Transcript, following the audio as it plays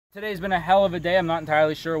Today's been a hell of a day. I'm not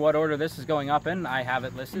entirely sure what order this is going up in. I have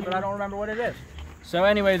it listed, but I don't remember what it is. So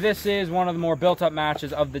anyway, this is one of the more built-up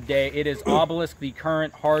matches of the day. It is Obelisk, the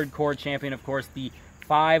current hardcore champion, of course, the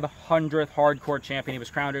 500th hardcore champion. He was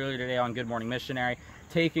crowned earlier today on Good Morning Missionary,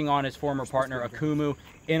 taking on his former partner, Akumu,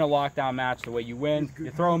 in a lockdown match. The way you win,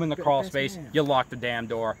 you throw him in the crawl space, you lock the damn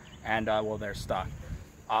door, and, well, they're stuck.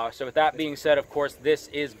 So with that being said, of course, this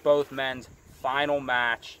is both men's final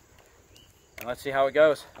match. And let's see how it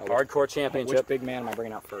goes. Hardcore championship. Which big man am I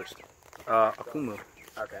bringing out first? Akumu.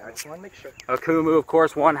 Okay, I just want to make sure. Akumu, of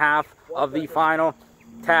course, one half of the final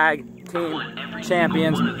tag team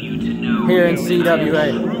champions here in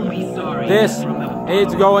CWA. This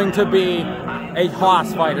is going to be a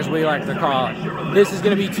hoss fight, as we like to call it. This is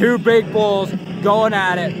going to be two big bulls going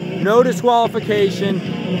at it. No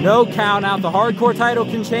disqualification, no count out. The hardcore title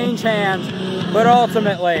can change hands, but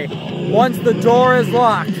ultimately, once the door is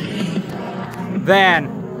locked, then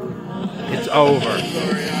it's over.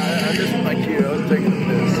 Sorry, I missed my cue. I was taking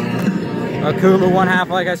this. Akumu, one half,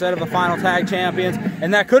 like I said, of the final tag champions,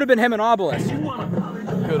 and that could have been him and Obelisk.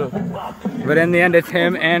 Could have. But in the end, it's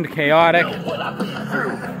him and Chaotic.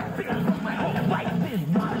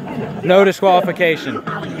 No disqualification.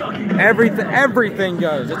 Everything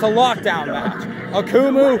goes. It's a lockdown match.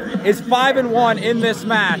 Akumu is 5-1 in this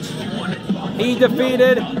match. He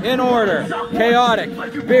defeated, in order, Chaotic,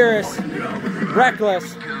 Beerus,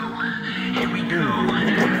 Reckless.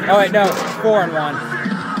 Oh wait, no,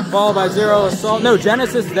 4-1. Followed by Zero Assault. No,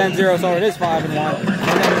 Genesis, then Zero Assault. It is 5-1. And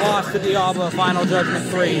then lost to Diablo Final Judgement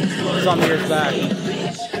 3 some years back.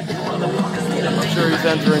 I'm sure he's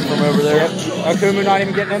entering from over there. Yep. Akumu not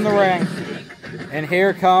even getting in the ring. And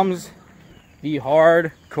here comes the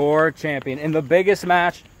hardcore champion in the biggest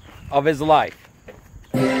match of his life.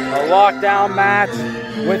 A lockdown match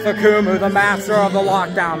with Akumu, the master of the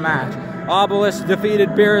lockdown match. Obelisk defeated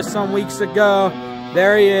Beerus some weeks ago.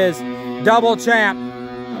 There he is, double champ,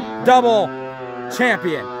 double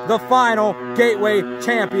champion, the final Gateway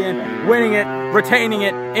champion, winning it, retaining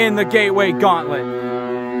it in the Gateway Gauntlet.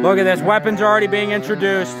 Look at this, weapons are already being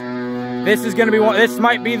introduced. This is going to be one. This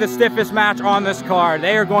might be the stiffest match on this card.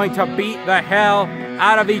 They are going to beat the hell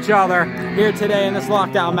out of each other here today in this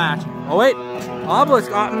lockdown match. Oh wait, Obelisk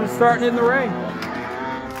starting in the ring.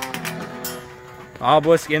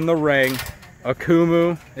 Obelisk in the ring.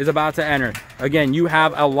 Akumu is about to enter. Again, you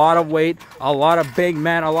have a lot of weight, a lot of big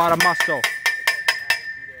men, a lot of muscle.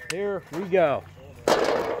 Here we go.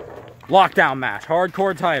 Lockdown match,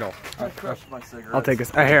 hardcore title. I crushed my cigarette. I'll take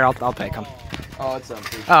this. Here, I'll take them. Oh, it's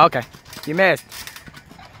empty. Oh, okay. You missed.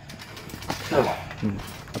 I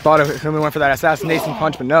thought Kuma went for that assassination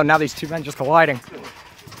punch, but no, now these two men just colliding.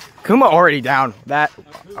 Kuma already down. That.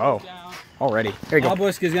 Oh, already. Here you go.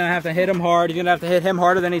 Obelisk is going to have to hit him hard. He's going to have to hit him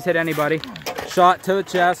harder than he's hit anybody. Shot to the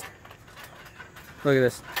chest. Look at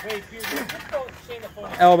this.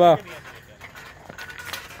 Elbow.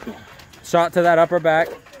 Shot to that upper back.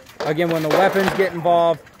 Again, when the weapons get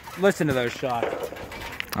involved, listen to those shots.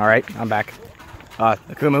 All right, I'm back.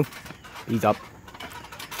 Akumu, he's up.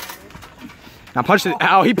 Now punch it.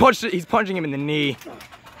 Ow, he punched it. He's punching him in the knee.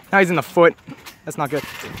 Now he's in the foot. That's not good.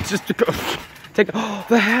 It's just to go. Take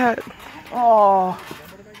the hat. Oh.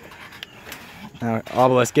 Now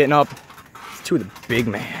Obelisk getting up. It's two of the big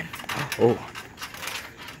man. Oh.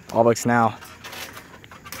 Obelisk now.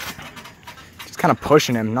 Just kind of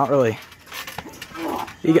pushing him. Not really.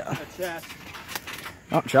 He got.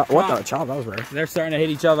 Oh, chop. What the chop? That was rare. They're starting to hit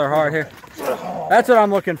each other hard here. That's what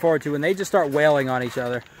I'm looking forward to, when they just start wailing on each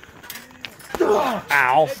other.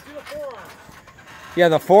 Ow. Yeah,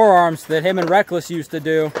 the forearms that him and Reckless used to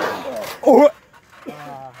do. Oh.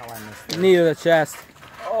 Knee to the chest.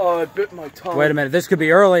 Oh, I bit my tongue. Wait a minute, this could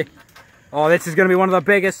be early. Oh, this is going to be one of the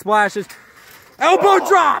biggest splashes. Elbow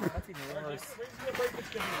drop!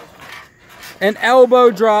 An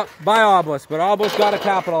elbow drop by Obelisk, but Obelisk got to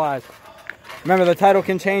capitalize. Remember, the title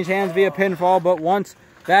can change hands via pinfall, but once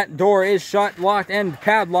that door is shut, locked, and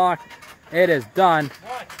padlocked, it is done.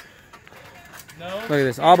 Look at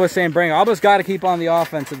this. Obelisk saying bring it. Obelisk got to keep on the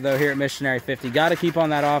offensive, though, here at Missionary 50. Got to keep on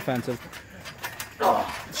that offensive.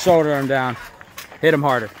 Shoulder him down. Hit him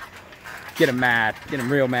harder. Get him mad. Get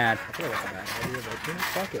him real mad.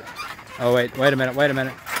 Oh, wait a minute. Wait a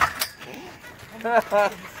minute.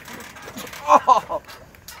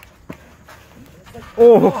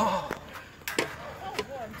 Oh.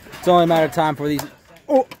 It's only a matter of time for these.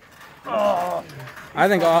 Oh. I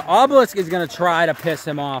think Obelisk is going to try to piss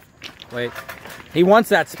him off. Wait. He wants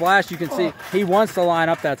that splash. You can see he wants to line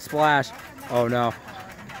up that splash. Oh, no.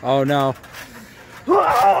 Oh, no.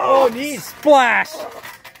 Oh, knees. Splash.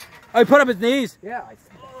 Oh, he put up his knees. Yeah.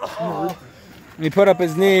 He put up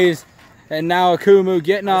his knees, and now Akumu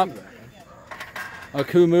getting up.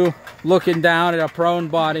 Akumu looking down at a prone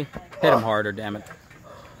body. Hit him harder, damn it.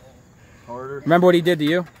 Harder. Remember what he did to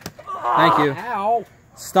you? Thank you. Ow.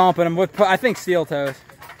 Stomping him with, I think, steel toes.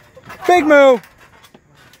 Big move.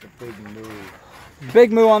 Big move.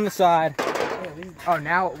 Big move on the side. Oh,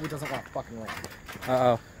 now he doesn't want to fucking win.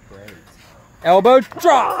 Uh-oh. Elbow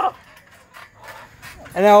drop.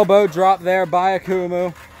 An elbow drop there by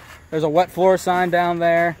Akumu. There's a wet floor sign down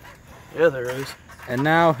there. Yeah, there is. And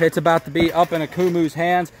now it's about to be up in Akumu's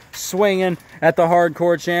hands, swinging at the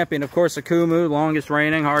hardcore champion. Of course, Akumu, longest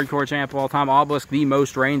reigning hardcore champ of all time. Obelisk, the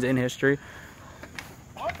most reigns in history.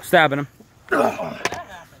 Stabbing him.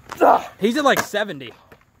 He's at like 70.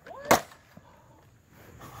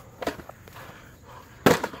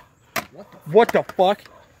 What the fuck?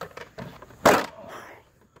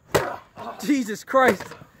 Jesus Christ.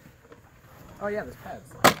 Oh yeah, there's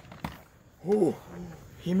pads. Ooh,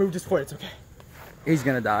 he moved his foot, it's okay. He's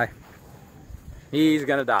gonna die. He's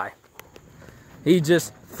gonna die. He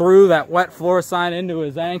just threw that wet floor sign into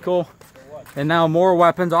his ankle. And now more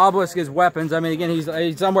weapons. Obelisk is weapons. I mean, again, he's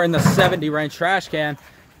somewhere in the 70 range. Trash can.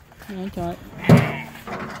 Okay.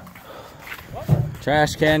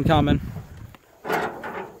 Trash can coming. Look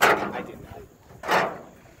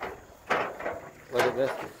at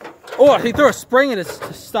this. Oh, he threw a spring in his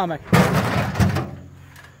stomach.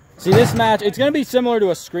 See, this match, it's going to be similar to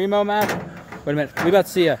a Screamo match. Wait a minute. We about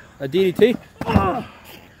to see a DDT.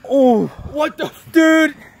 Oh, what the?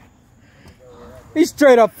 Dude. He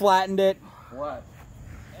straight up flattened it. What?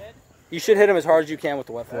 You should hit him as hard as you can with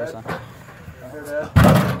the wet floor sign. I heard that.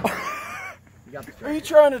 Are you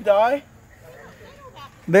trying to die?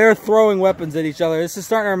 They're throwing weapons at each other. This is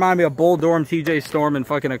starting to remind me of Bull Dorm, TJ Storm, and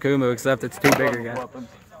fucking Akumu, except it's too big again.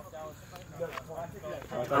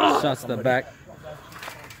 Shots to the back.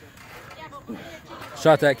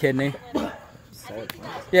 Shot that kidney.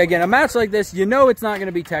 Yeah, again, a match like this, you know it's not going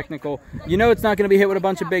to be technical. You know it's not going to be hit with a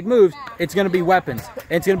bunch of big moves. It's going to be weapons.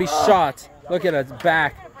 It's going to be shots. Look at his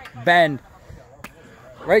back. Bend.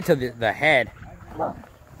 Right to the head.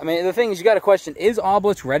 I mean, the thing is, you got to question, is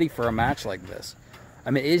Obelisk ready for a match like this?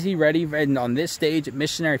 I mean, is he ready on this stage at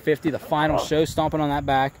Missionary 50, the final show, stomping on that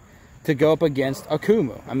back, to go up against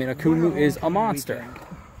Akumu? I mean, Akumu is a monster.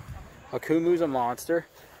 Akumu's a monster.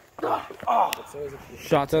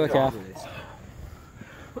 Shot to the calf.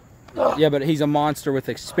 Yeah, but he's a monster with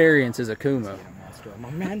experience as Akumu.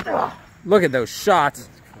 Look at those shots.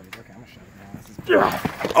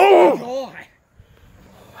 Oh!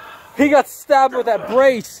 He got stabbed with that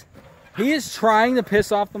brace. He is trying to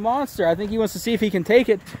piss off the monster. I think he wants to see if he can take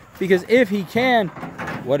it, because if he can,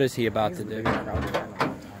 what is he about to do?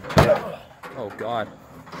 Oh, God.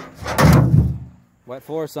 Wet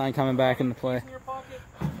floor sign coming back into play.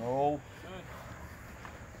 No.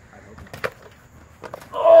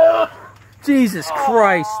 Jesus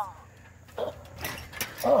Christ.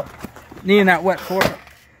 Knee in that wet floor.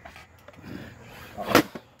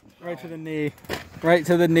 Right to the knee. Right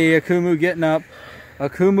to the knee. Akumu getting up.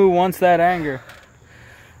 Akumu wants that anger.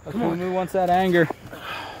 Akumu wants that anger.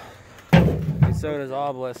 And so does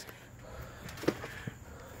Obelisk.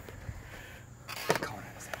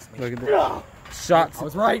 Look at this. Shot. I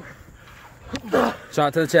was right.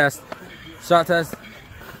 Shot to the chest. Shot to the...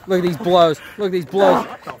 Look at these blows. Look at these blows.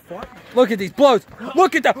 Look at these blows.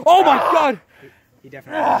 Look at that. Oh my God. He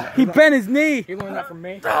definitely. He bent his knee. He learned that from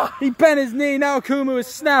me. He bent his knee. Now Akumu is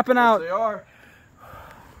snapping out. They are.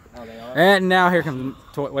 Oh, they are. And now here comes...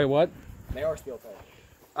 Wait, what? They are steel toe.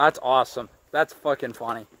 That's awesome. That's fucking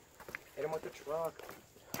funny. Hit him with the truck.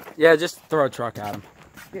 Yeah, just throw a truck at him.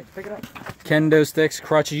 Yeah, pick it up. Kendo sticks,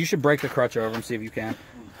 crutches. You should break the crutch over him, see if you can.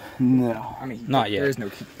 No. I mean, Not yet. There is no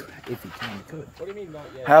key. If he can, he could. What do you mean not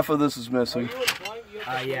yet? Half of this is missing.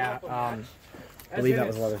 Yeah. I believe that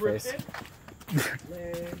was Leatherface. No,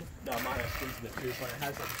 mine is the truth. It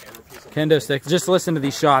has like an arrow piece on Kendo sticks. Just listen to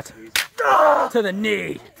these shots. To the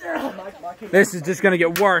knee. This is just gonna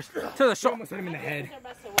get worse. To the shoulder. Almost hit him in the head.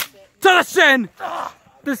 To the shin.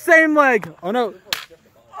 The same leg. Oh no.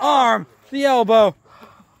 Arm. The elbow.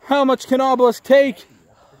 How much can Obelisk take?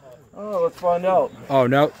 Oh, let's find out. Oh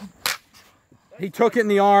no. He took it in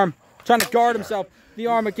the arm. Trying to guard himself. The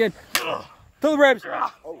arm again. To the ribs.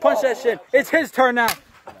 Punch that shit. It's his turn now.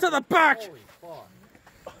 To the back.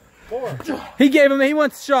 He gave him. He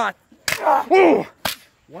wants a shot. Ooh.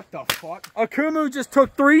 What the fuck? Akumu just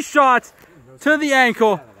took 3 shots to the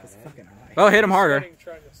ankle. Oh, hit him harder.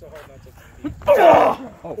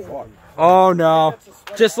 Oh fuck. Oh no.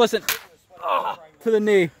 Just listen. To the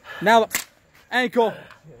knee. Now the ankle.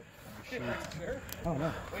 Oh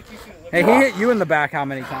no. Hey, he hit you in the back how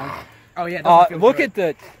many times? Oh yeah. It doesn't feel Look good. at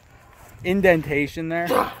the indentation there.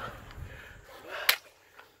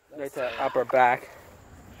 Right to the upper back.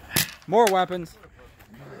 More weapons.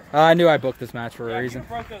 I knew I booked this match for a reason. If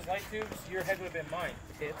you broke those light tubes, your head would have been mine.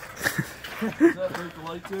 Does that break the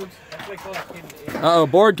light tubes? That's like those kids. Uh-oh,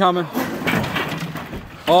 board coming.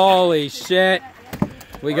 Holy shit.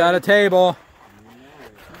 We got a table.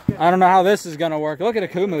 I don't know how this is going to work. Look at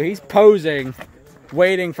Akumu. He's posing,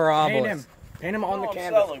 waiting for Paint Obelisk. him. Paint him on the I'm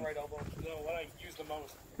canvas. selling. Right elbow. No, what I use the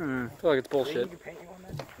most. I feel like it's bullshit. That's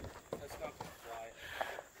not gonna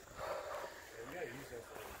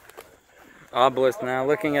fly. Obelisk now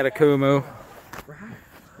looking at Akumu.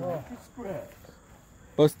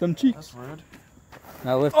 Bust them cheeks. That's rude.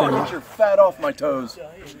 Now lift Oh, him. get your fat off my toes.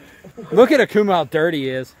 Look at Akumu how dirty he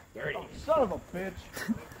is. Son of a bitch.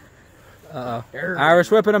 Uh-oh.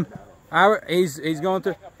 Irish whipping him. He's going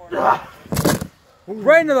through.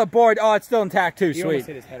 Right into the board. Oh, it's still intact too. He almost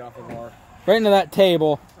Sweet. hit his head off the bar. Right into that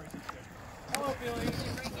table.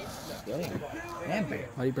 And bam.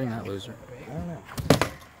 Why do you bring that loser? I don't know.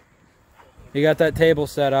 You got that table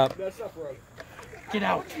set up. Get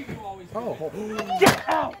out. Oh. Get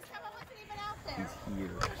out.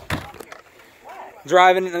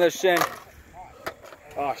 Driving into the shin.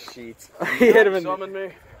 Oh, sheets. He hit him in. Summon me.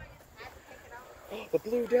 The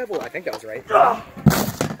Blue Devil. I think that was right.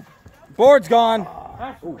 Board's gone.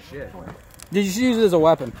 Oh shit. Did you use it as a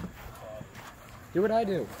weapon? Do what I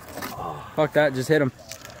do. Fuck that. Just hit him.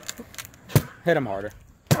 Hit him harder.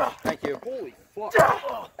 Thank you. Holy fuck.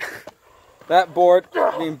 That board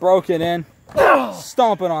being broken in.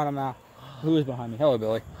 Stomping on him now. Who is behind me? Hello,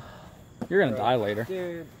 Billy. You're gonna die later.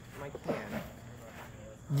 Dude, my can.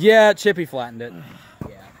 Yeah, Chippy flattened it.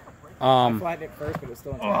 Yeah. I Um, flattened it first, but it's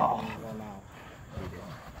still intact. Well, now.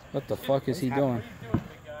 what the fuck is he doing?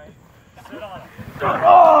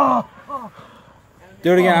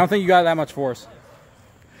 Do it again. I don't think you got that much force.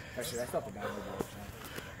 Actually, that's not the bad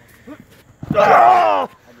one.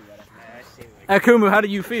 Akumu, how do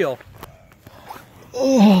you feel?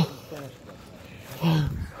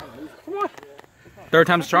 Third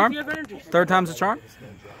time's a charm? Third time's a charm?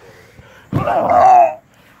 I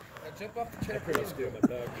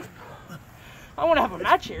want to have a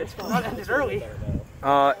match here. It's not ended early.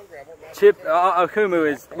 Akumu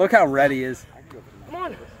is, look how red he is. Come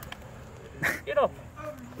on. Get up.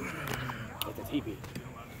 It's a teepee.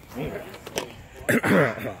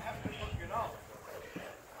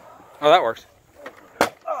 Oh, that works.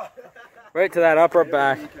 Right to that upper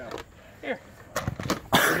back. Here.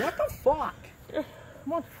 What the fuck? Here.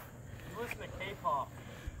 Come on. Listen to K-pop.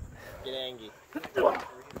 Get angry.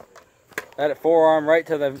 That forearm right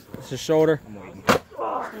to the shoulder.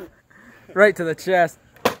 Right to the chest.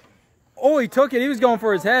 Oh, he took it. He was going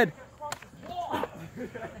for his head.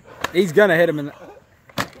 He's gonna hit him in the...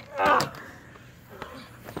 Oh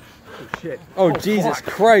shit. Oh, Jesus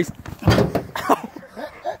Christ.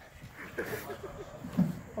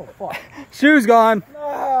 Oh fuck. Shoe's gone.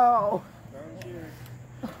 No.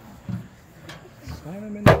 Slam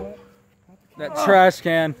him in the butt. That trash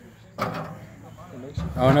can.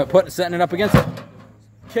 Oh no, setting it up against it.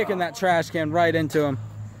 Kicking that trash can right into him.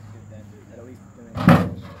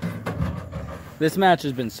 This match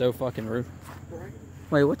has been so fucking rude.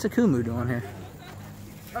 Wait, what's Akumu doing here?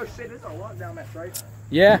 Oh shit, this is a lockdown match, right?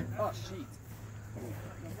 Yeah, Oh shit.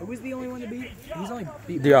 Who was the only one to beat? He's only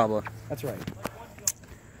beat. Diablo. That's right.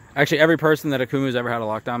 Actually, every person that Akumu's ever had a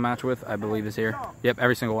lockdown match with, I believe, is here. Yep,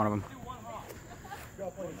 every single one of them.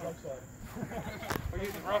 We're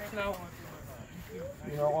using roughs now.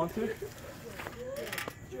 You don't want to?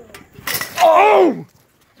 Oh!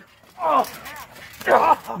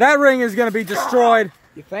 That ring is gonna be destroyed.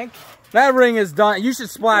 You think? That ring is done. You should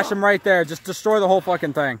splash him right there. Just destroy the whole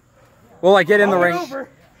fucking thing. We'll like get in the ring.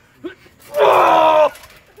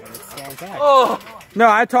 No,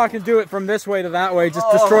 I talk to do it from this way to that way. Just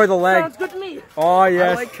destroy the leg. Sounds good to me. Oh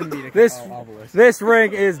yes. I like comedic. Obelisk. This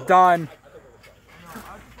ring is done.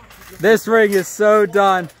 This ring is so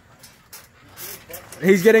done.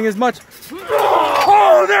 He's getting as much.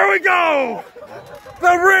 Oh, there we go.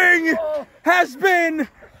 The ring has been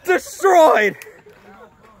destroyed.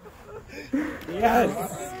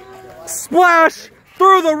 Yes. Splash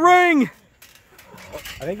through the ring.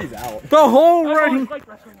 I think he's out. The whole ring.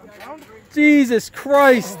 Jesus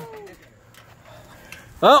Christ.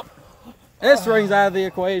 Well, this ring's out of the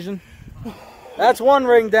equation. That's one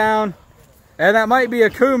ring down. And that might be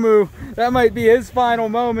Akumu. That might be his final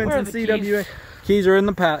moments in CWA. Keys are in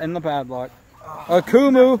the padlock.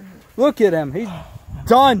 Akumu, look at him. He's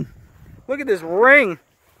done. Look at this ring.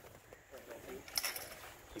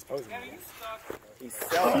 He's posing. He's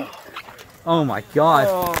selling. Oh my God.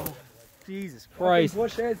 Oh. Jesus Christ. I'm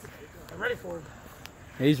ready for him.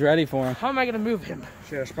 He's ready for him. How am I going to move him?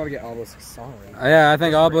 Shit, I should probably get Obelisk's song. Yeah, I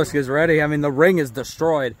think Obelisk is ready. I mean, the ring is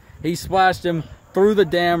destroyed. He splashed him through the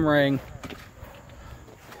damn ring.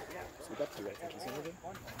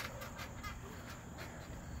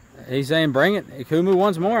 He's saying bring it. Akumu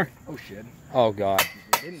wants more. Oh, shit. Oh, God.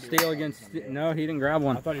 Steel against... No, he didn't grab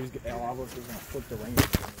one. I thought he was Obelisk was going to flip the ring.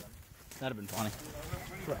 That'd have been funny.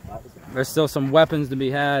 There's still some weapons to be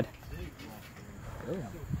had.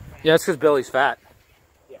 Yeah, it's because Billy's fat.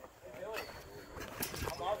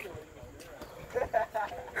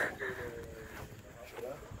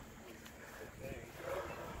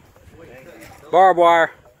 Barbed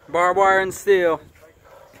wire and steel.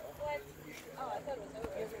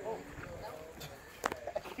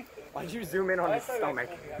 Why'd you zoom in on his stomach?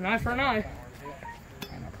 An eye for an eye.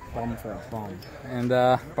 Bum for a bum. And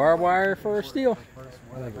barbed wire for steel.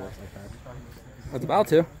 I think it looks like that. It's about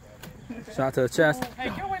to. Shot to the chest.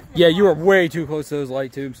 Yeah, you were way too close to those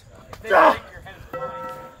light tubes. Hey,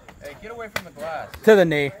 get away from the glass. To the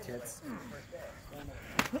knee.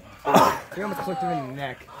 He almost clipped him in the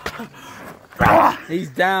neck. He's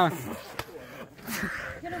down.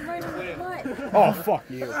 Oh, fuck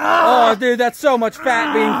you. Oh, dude, that's so much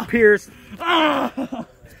fat being pierced.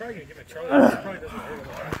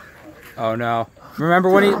 Oh no. Remember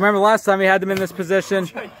last time he had them in this position?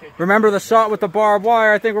 Remember the shot with the barbed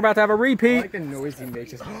wire? I think we're about to have a I repeat. like the noise he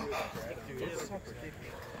makes.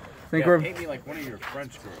 Think we're... Hit me like one of your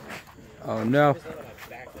French girls. Oh no.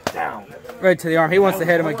 Right to the arm. He wants to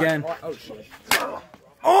hit him again.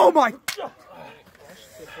 Oh my...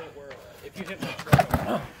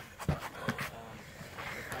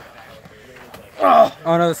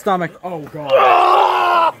 Oh no, the stomach. Oh,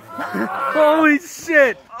 God. Holy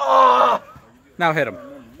shit. Now hit him.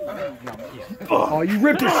 Oh, you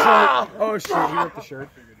ripped his shirt. Oh, shit, you ripped the shirt.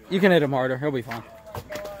 You can hit him harder. He'll be fine.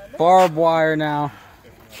 Barbed wire now.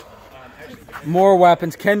 More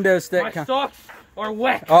weapons. Kendo stick. My socks are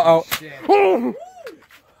wet. Uh-oh. Did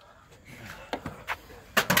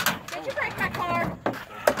you break my car?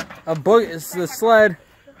 A book is the sled.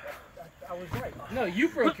 No, you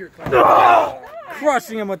broke your car.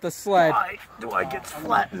 Crushing him with the sled. Do I get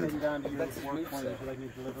flattened?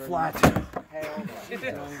 Flat.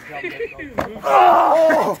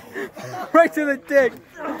 Oh! Right to the dick.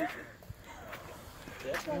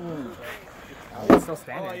 Oh, he's still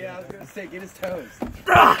standing. Oh, yeah, I was going to say, get his toes.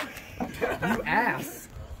 You ass.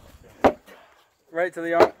 Right to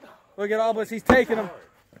the arm. Look at Obelisk. He's taking him.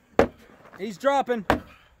 He's dropping.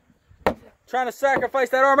 Trying to sacrifice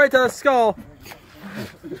that arm right to the skull.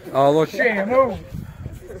 Oh, look.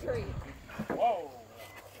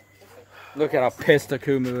 Look at how pissed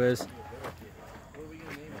Akumu is.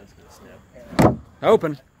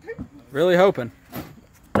 Hoping. Really hoping.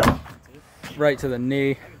 Right to the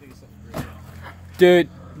knee. Dude,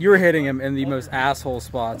 you're hitting him in the most asshole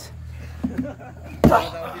spots.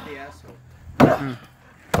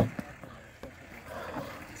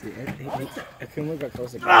 Akumu got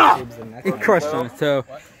close to tubes and that's He crushed on his toe.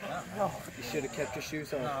 You should have kept your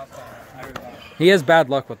shoes on. He has bad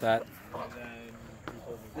luck with that.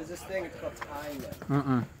 There's this thing, it's called tying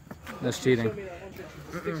it. That's cheating.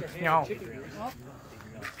 No.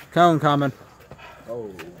 Cone coming.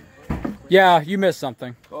 Oh. Yeah, you missed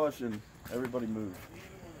something. Caution. Everybody move.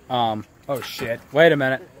 Oh, shit. Wait a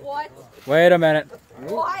minute. What? Wait a minute.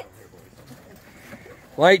 What?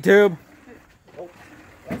 Light tube.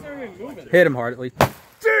 Hit him hard at least.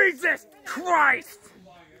 Jesus Christ!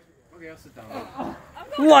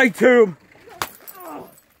 Light tube.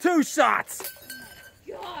 2 shots.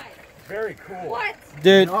 God. Very cool. What?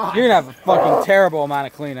 Dude, you're gonna have a fucking terrible amount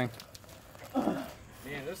of cleaning. Man,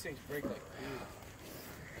 those things break like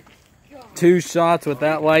 2 shots with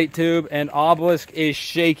that light tube, and Obelisk is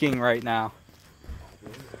shaking right now.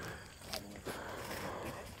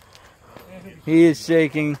 He is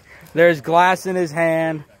shaking. There's glass in his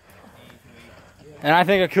hand. And I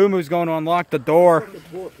think Akumu's going to unlock the door.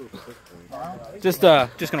 Just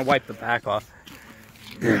gonna wipe the back off.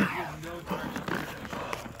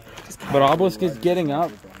 But Obelisk is getting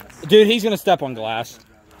up. Dude, he's gonna step on glass.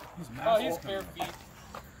 Oh, he's bare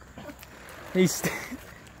feet.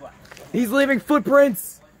 He's leaving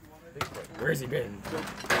footprints. Where's he been?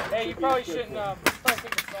 Hey, you probably shouldn't take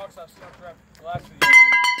the socks off so you don't relax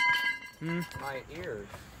with my ears.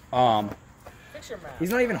 Fix your mouth. He's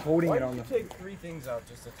not even holding it on the... Take 3 things out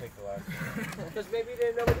just to take the last one. Because maybe you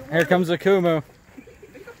didn't know what you Here comes Akumu.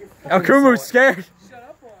 Akumu's scared.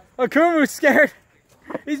 Akumu's scared.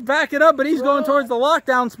 He's backing up, but he's going towards the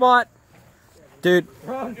lockdown spot. Dude.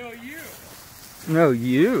 No, you. No,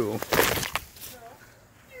 you.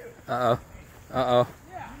 Uh-oh. Uh-oh.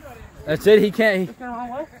 That's it. He can't.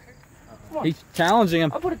 He's challenging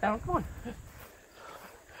him. I'll put it down. Come on.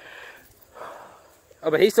 Oh,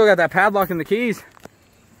 but he's still got that padlock and the keys.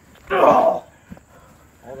 All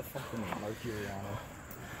the fucking mercury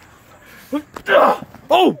on him.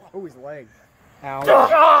 Oh! Oh, his leg.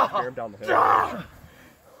 Ow. Bear him down the hill.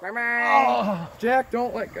 Jack,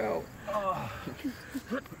 don't let go.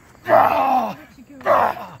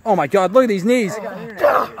 Oh my God! Look at these knees. Look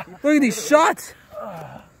at these shots.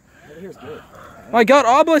 My God,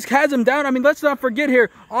 Obelisk has him down. I mean, let's not forget here,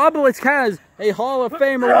 Obelisk has a Hall of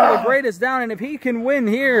Famer, one of the greatest down, and if he can win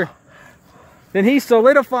here, then he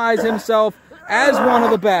solidifies himself as one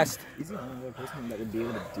of the best. He's the only person that would be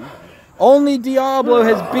able to do that. Only Diablo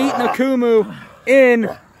has beaten Akumu in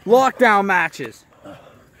lockdown matches.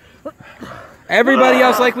 Everybody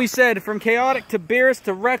else, like we said, from Chaotic to Beerus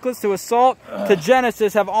to Reckless to Assault to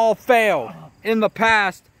Genesis, have all failed in the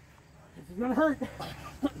past. This is gonna hurt.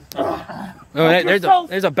 Oh,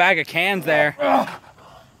 there's a bag of cans there.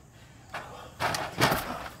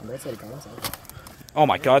 Oh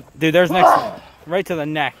my God, dude, there's next, right to the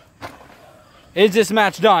neck. Is this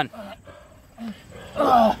match done?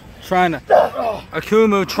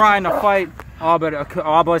 Akumu trying to fight. Oh, but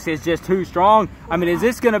Obelisk is just too strong. I mean, is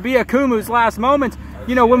this going to be Akumu's last moments?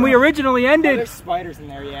 You know, when we originally ended, There's spiders in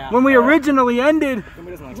there, yeah. when we originally ended,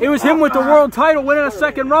 it was him with the world title winning a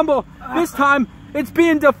second Rumble. This time, it's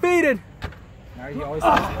being defeated.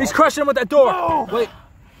 He's crushing him with that door. Wait.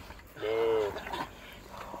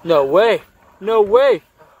 No way. No way.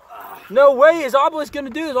 No way is Obelisk going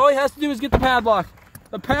to do this. All he has to do is get the padlock.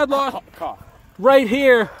 The padlock right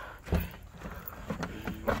here.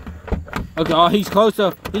 Okay, oh, he's close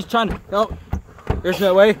to, he's trying to, oh, there's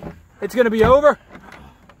no way. It's going to be over.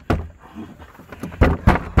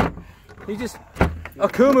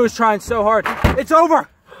 Akumu's trying so hard. It's over.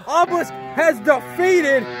 Obelisk has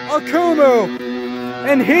defeated Akumu.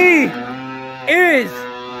 And he is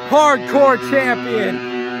Hardcore Champion.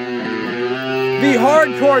 The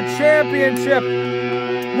Hardcore Championship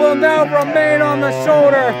will now remain on the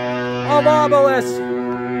shoulder of Obelisk.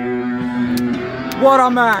 What a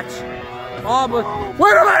match. Obelisk.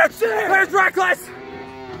 Wait a minute! Where's Reckless?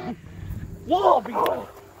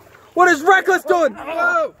 What is Reckless doing?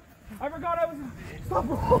 I forgot I was. Stop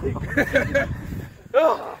rolling.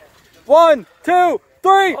 1, 2,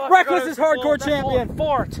 3. Reckless is Hardcore Champion.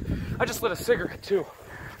 Fart. I just lit a cigarette too.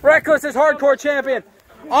 Reckless is Hardcore Champion.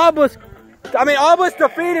 Obelisk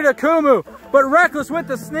defeated Akumu, but Reckless with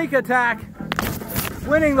the sneak attack,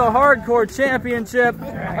 winning the Hardcore Championship.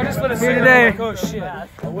 I just lit a Here cigarette. today. I'm like, oh shit. I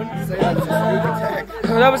wouldn't say that was a sneak attack.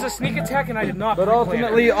 No, that was a sneak attack and I did not. But pre-plan it.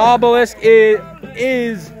 ultimately, Obelisk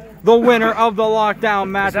is the winner of the lockdown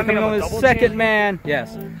match, Does that mean becoming I'm a the double second champ? man,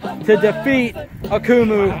 yes, to defeat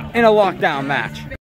Akumu in a lockdown match.